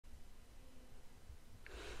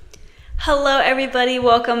Hello everybody,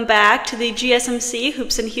 welcome back to the GSMC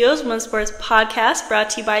Hoops and Heels Women's Sports Podcast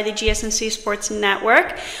brought to you by the GSMC Sports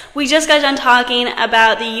Network. We just got done talking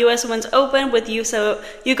about the U.S. Women's Open with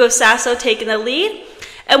Hugo Sasso taking the lead.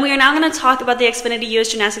 And we are now going to talk about the Xfinity U.S.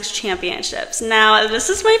 Gymnastics Championships. Now,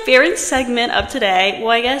 this is my favorite segment of today.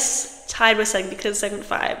 Well, I guess tied with segment because segment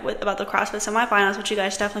 5 about the CrossFit semifinals, which you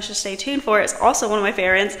guys definitely should stay tuned for. It's also one of my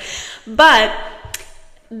favorites. But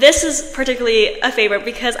this is particularly a favorite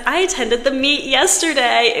because I attended the meet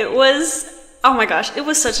yesterday. It was, oh my gosh, it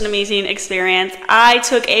was such an amazing experience. I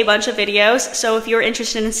took a bunch of videos, so if you're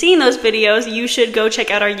interested in seeing those videos, you should go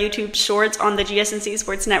check out our YouTube shorts on the GSMC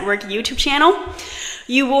Sports Network YouTube channel.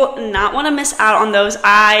 You will not want to miss out on those.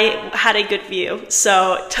 I had a good view,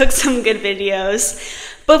 so took some good videos.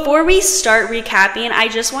 Before we start recapping, I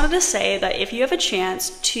just wanted to say that if you have a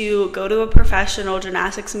chance to go to a professional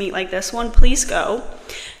gymnastics meet like this one, please go.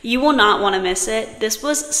 You will not want to miss it. This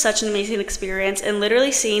was such an amazing experience, and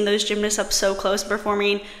literally seeing those gymnasts up so close,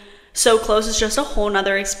 performing so close is just a whole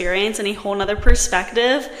nother experience and a whole nother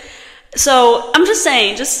perspective. So I'm just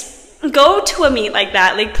saying, just go to a meet like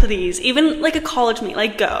that, like please, even like a college meet,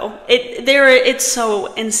 like go. It's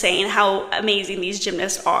so insane how amazing these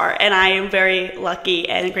gymnasts are, and I am very lucky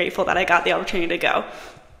and grateful that I got the opportunity to go.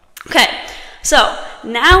 Okay, so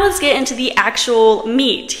now let's get into the actual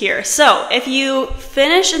meet here. So if you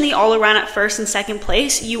finish in the all-around at first and second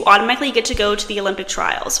place, you automatically get to go to the Olympic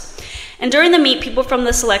trials. And during the meet, people from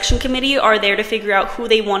the selection committee are there to figure out who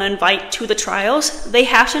they want to invite to the trials. They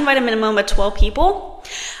have to invite a minimum of 12 people.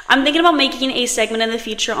 I'm thinking about making a segment in the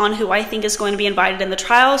future on who I think is going to be invited in the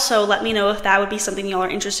trials, so let me know if that would be something y'all are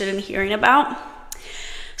interested in hearing about.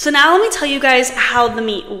 So now let me tell you guys how the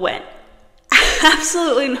meet went.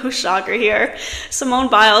 Absolutely no shocker here. Simone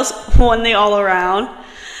Biles won the all-around,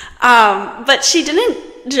 but she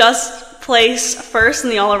didn't just place first in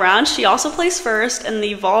the all-around. She also placed first in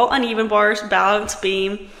the vault, uneven bars, balance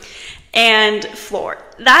beam, and floor.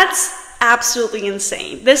 That's absolutely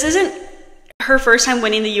insane. This isn't her first time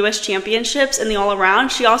winning the U.S. Championships in the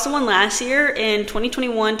all-around. She also won last year in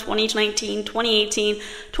 2021, 2019, 2018,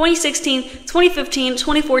 2016, 2015,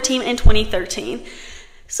 2014, and 2013.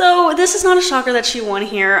 So this is not a shocker that she won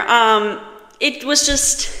here. It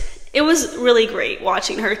was really great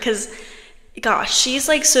watching her because, gosh, she's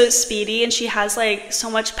like so speedy and she has like so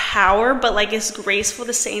much power, but like is graceful at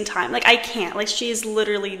the same time. Like I can't, like she's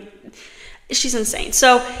insane.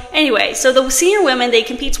 So anyway, so the senior women, they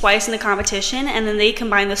compete twice in the competition and then they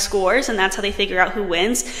combine the scores and that's how they figure out who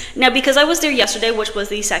wins. Now, because I was there yesterday, which was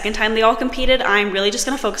the second time they all competed, I'm really just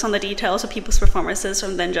going to focus on the details of people's performances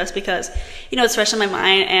from then, just because, you know, it's fresh in my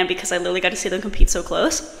mind and because I literally got to see them compete so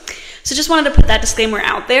close. So just wanted to put that disclaimer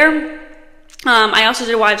out there. I also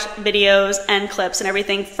did watch videos and clips and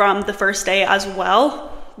everything from the first day as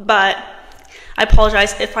well, but I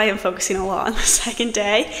apologize if I am focusing a lot on the second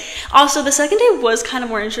day. Also, the second day was kind of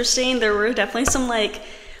more interesting. There were definitely some like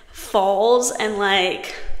falls and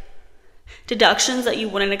like deductions that you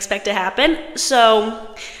wouldn't expect to happen.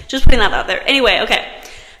 So just putting that out there. Anyway, okay.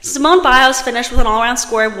 Simone Biles finished with an all-around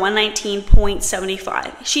score of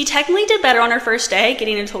 119.75. She technically did better on her first day,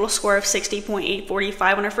 getting a total score of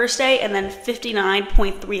 60.845 on her first day and then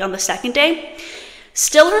 59.3 on the second day.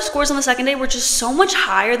 Still, her scores on the second day were just so much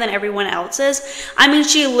higher than everyone else's. I mean,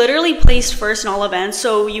 she literally placed first in all events,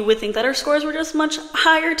 so you would think that her scores were just much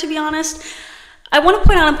higher, to be honest. I want to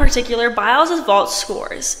point out in particular Biles' vault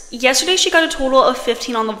scores. Yesterday, she got a total of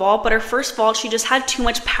 15 on the vault, but her first vault, she just had too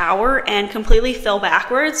much power and completely fell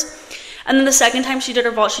backwards. And then the second time she did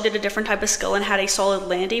her vault, she did a different type of skill and had a solid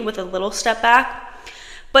landing with a little step back.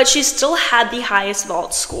 But she still had the highest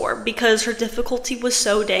vault score because her difficulty was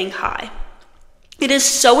so dang high. It is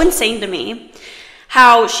so insane to me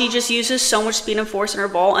how she just uses so much speed and force in her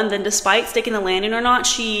vault, and then despite sticking the landing or not,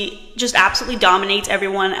 she just absolutely dominates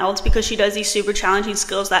everyone else because she does these super challenging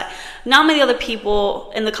skills that not many other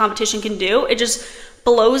people in the competition can do. It just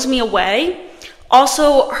blows me away.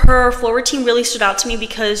 Also, her floor routine really stood out to me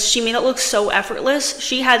because she made it look so effortless.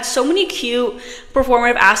 She had so many cute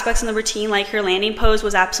performative aspects in the routine, like her landing pose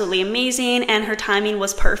was absolutely amazing and her timing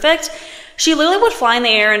was perfect. She literally would fly in the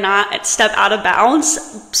air and not step out of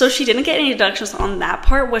bounds, so she didn't get any deductions on that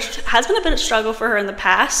part, which has been a bit of a struggle for her in the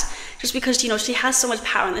past, just because, you know, she has so much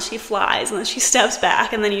power and then she flies and then she steps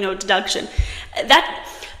back and then, you know, deduction.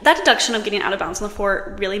 That deduction of getting out of bounds on the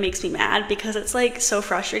floor really makes me mad because it's like so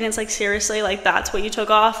frustrating. It's like, seriously, like that's what you took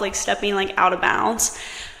off, like stepping like out of bounds.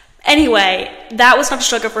 Anyway, that was not a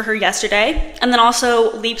struggle for her yesterday. And then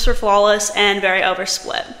also leaps were flawless and very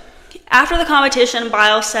oversplit. After the competition,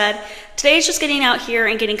 Biles said, "Today is just getting out here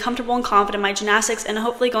and getting comfortable and confident in my gymnastics and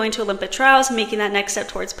hopefully going to Olympic trials and making that next step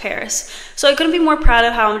towards Paris. So I couldn't be more proud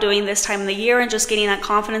of how I'm doing this time of the year and just getting that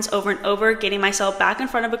confidence over and over, getting myself back in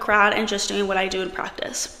front of a crowd and just doing what I do in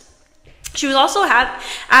practice." She was also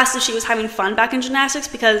asked if she was having fun back in gymnastics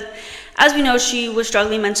because, as we know, she was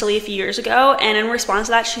struggling mentally a few years ago, and in response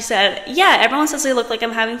to that, she said, "Yeah, everyone says I look like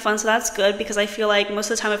I'm having fun, so that's good because I feel like most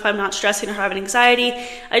of the time if I'm not stressing or having anxiety,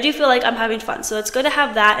 I do feel like I'm having fun, so it's good to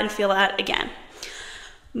have that and feel that again."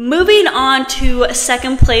 Moving on to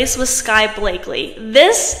second place was Skye Blakely.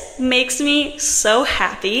 This makes me so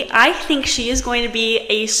happy. I think she is going to be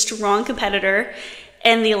a strong competitor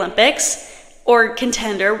in the Olympics, or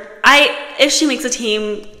contender. If she makes a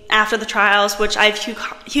team after the trials, which I have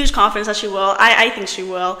huge confidence that she will, I think she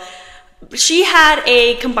will. She had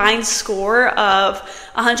a combined score of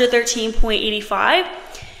 113.85.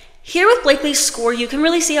 Here with Blakely's score, you can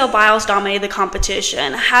really see how Biles dominated the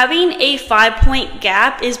competition. Having a 5-point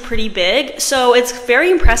gap is pretty big, so it's very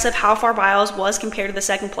impressive how far Biles was compared to the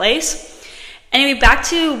second place. Anyway, back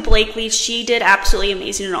to Blakely, she did absolutely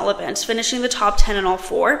amazing in all events, finishing the top 10 in all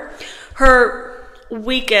 4. Her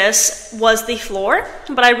weakest was the floor,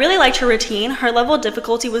 but I really liked her routine. Her level of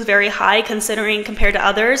difficulty was very high considering compared to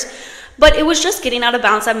others, but it was just getting out of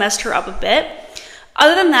bounds that messed her up a bit.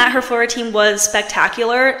 Other than that, her floor routine was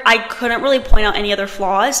spectacular. I couldn't really point out any other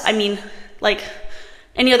flaws. I mean, like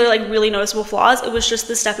any other really noticeable flaws. It was just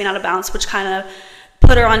the stepping out of bounds, which kind of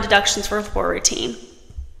put her on deductions for her floor routine.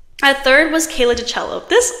 At third was Kayla DiCello.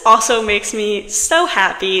 This also makes me so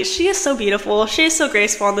happy. She is so beautiful. She is so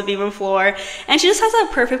graceful on the beam and floor, and she just has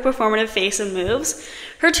that perfect performative face and moves.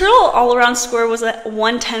 Her total all-around score was at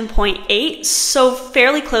 110.8, so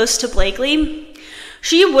fairly close to Blakely.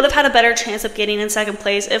 She would have had a better chance of getting in second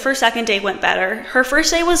place if her second day went better. Her first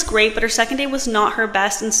day was great, but her second day was not her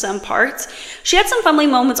best in some parts. She had some fumbling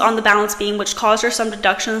moments on the balance beam, which caused her some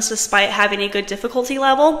deductions despite having a good difficulty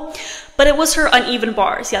level, but it was her uneven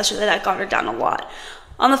bars yesterday that got her down a lot.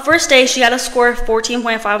 On the first day, she had a score of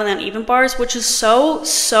 14.5 on the uneven bars, which is so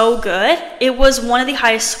good. It was one of the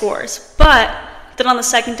highest scores, but then on the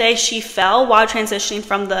second day, she fell while transitioning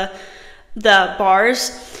from the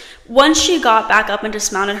bars. Once she got back up and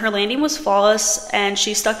dismounted, her landing was flawless and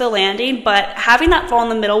she stuck the landing, but having that fall in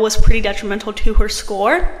the middle was pretty detrimental to her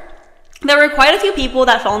score. There were quite a few people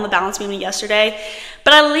that fell on the balance beam yesterday,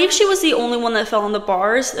 but I believe she was the only one that fell on the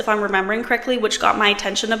bars, if I'm remembering correctly, which got my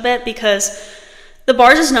attention a bit because the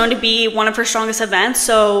bars is known to be one of her strongest events,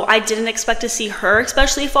 so I didn't expect to see her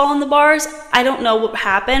especially fall on the bars. I don't know what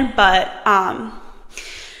happened, but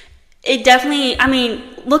it definitely, I mean,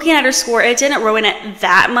 looking at her score, it didn't ruin it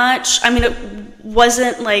that much. I mean, it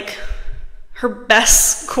wasn't like her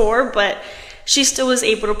best score, but she still was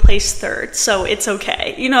able to place third, so it's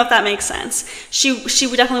okay. You know, if that makes sense. She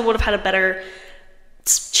definitely would have had a better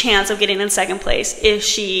chance of getting in second place if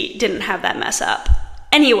she didn't have that mess up.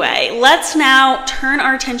 Anyway, let's now turn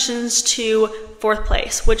our attentions to fourth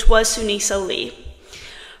place, which was Sunisa Lee.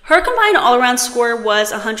 Her combined all-around score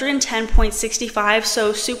was 110.65,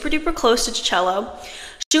 so super duper close to DiCello.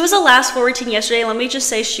 She was the last floor routine yesterday. Let me just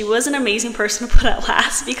say she was an amazing person to put at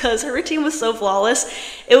last because her routine was so flawless.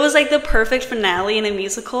 It was like the perfect finale in a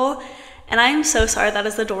musical, and I am so sorry that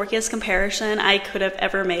is the dorkiest comparison I could have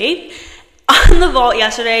ever made. On the vault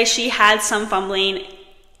yesterday, she had some fumbling.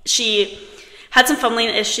 She had some fumbling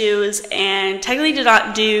issues and technically did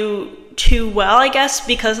not do too well, I guess,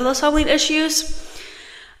 because of those fumbling issues.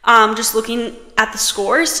 Just looking at the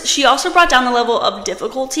scores, she also brought down the level of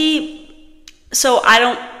difficulty. So I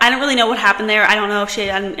don't really know what happened there. I don't know if she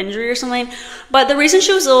had an injury or something. But the reason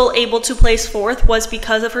she was still able to place fourth was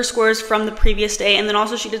because of her scores from the previous day, and then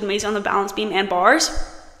also she did amazing on the balance beam and bars.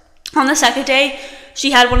 On the second day,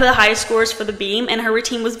 she had one of the highest scores for the beam, and her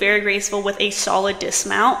routine was very graceful with a solid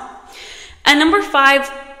dismount. At number 5,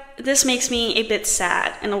 this makes me a bit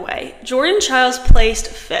sad in a way. Jordan Childs placed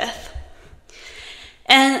 5th.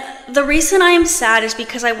 And the reason I am sad is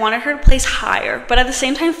because I wanted her to place higher, but at the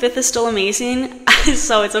same time, 5th is still amazing,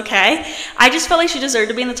 so it's okay. I just felt like she deserved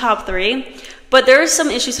to be in the top 3, but there were some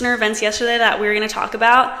issues in her events yesterday that we were going to talk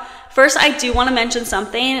about. First, I do want to mention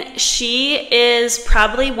something. She is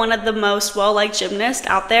probably one of the most well-liked gymnasts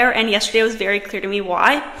out there, and yesterday was very clear to me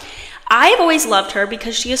why. I've always loved her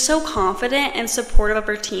because she is so confident and supportive of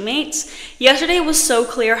her teammates. Yesterday was so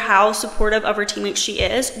clear how supportive of her teammates she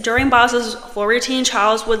is. During Biles' floor routine,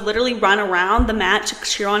 Childs would literally run around the mat to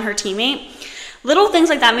cheer on her teammate. Little things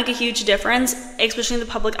like that make a huge difference, especially in the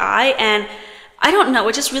public eye, and I don't know,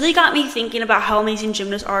 it just really got me thinking about how amazing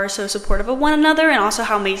gymnasts are so supportive of one another, and also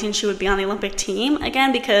how amazing she would be on the Olympic team,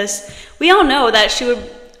 again, because we all know that she would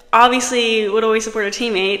obviously would always support her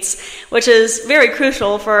teammates, which is very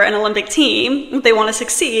crucial for an Olympic team if they want to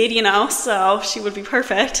succeed, you know, so she would be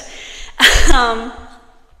perfect.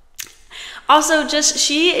 Also, just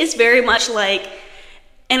she is very much like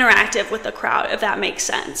interactive with the crowd, if that makes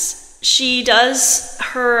sense. She does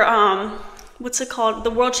her, what's it called?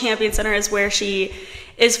 The World Champion Center is where she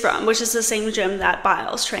is from, which is the same gym that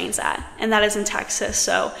Biles trains at, and that is in Texas.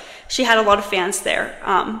 So she had a lot of fans there.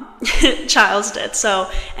 Childs did. So,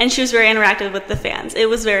 and she was very interactive with the fans. It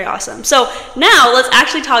was very awesome. So now let's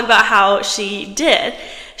actually talk about how she did.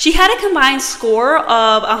 She had a combined score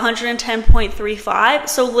of 110.35,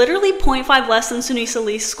 so literally 0.5 less than Sunisa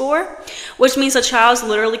Lee's score, which means that Childs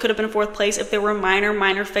literally could have been 4th place if there were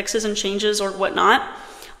minor fixes and changes or whatnot.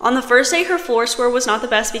 On the first day, her floor score was not the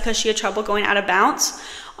best because she had trouble going out of bounds.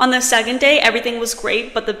 On the second day, everything was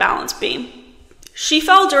great but the balance beam. She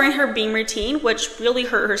fell during her beam routine, which really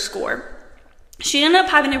hurt her score. She ended up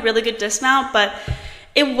having a really good dismount, but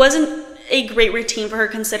it wasn't a great routine for her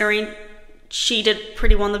considering she did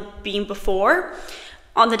pretty well on the beam before,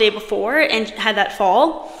 on the day before, and had that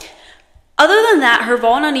fall. Other than that, her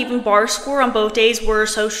vault and uneven bar score on both days were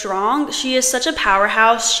so strong. She is such a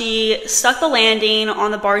powerhouse. She stuck the landing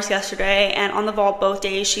on the bars yesterday, and on the vault both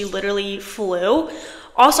days, she literally flew.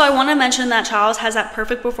 Also, I want to mention that Childs has that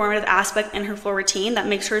perfect performative aspect in her floor routine that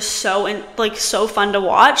makes her so fun to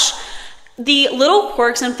watch. The little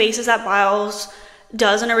quirks and faces that Biles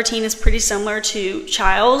does in a routine is pretty similar to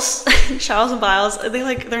Childs. Childs and Biles,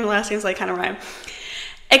 their last names kind of rhyme.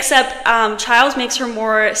 Except Childs makes her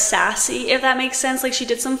more sassy, if that makes sense. Like, she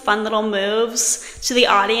did some fun little moves to the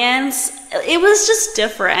audience. It was just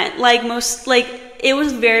different. It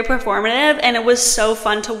was very performative, and it was so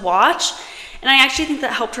fun to watch. And I actually think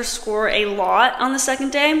that helped her score a lot on the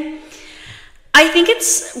second day. I think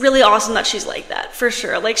it's really awesome that she's like that, for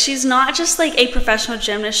sure. Like, she's not just like a professional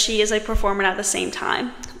gymnast, she is a performer at the same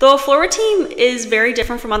time. Though a floor routine is very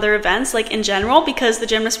different from other events, like in general, because the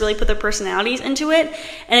gymnasts really put their personalities into it,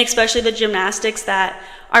 and especially the gymnastics that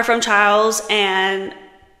are from Childs and,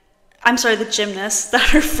 the gymnasts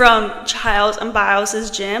that are from Childs and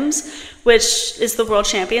Biles' gyms, which is the World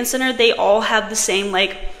Champion Center. They all have the same,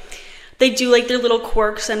 they do their little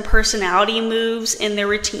quirks and personality moves in their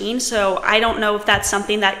routine. So I don't know if that's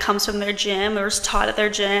something that comes from their gym or is taught at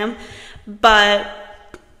their gym, but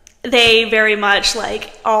they very much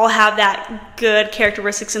all have that good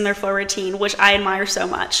characteristics in their floor routine, which I admire so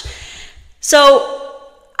much. So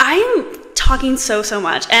I'm talking so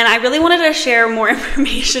much, and I really wanted to share more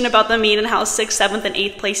information about the meet and how 6th, 7th, and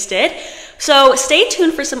 8th place did. So stay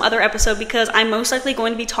tuned for some other episode because I'm most likely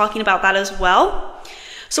going to be talking about that as well.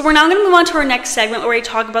 So we're now going to move on to our next segment where we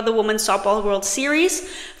talk about the Women's Softball World Series.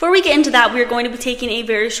 Before we get into that, we are going to be taking a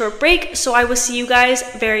very short break, so I will see you guys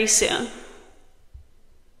very soon.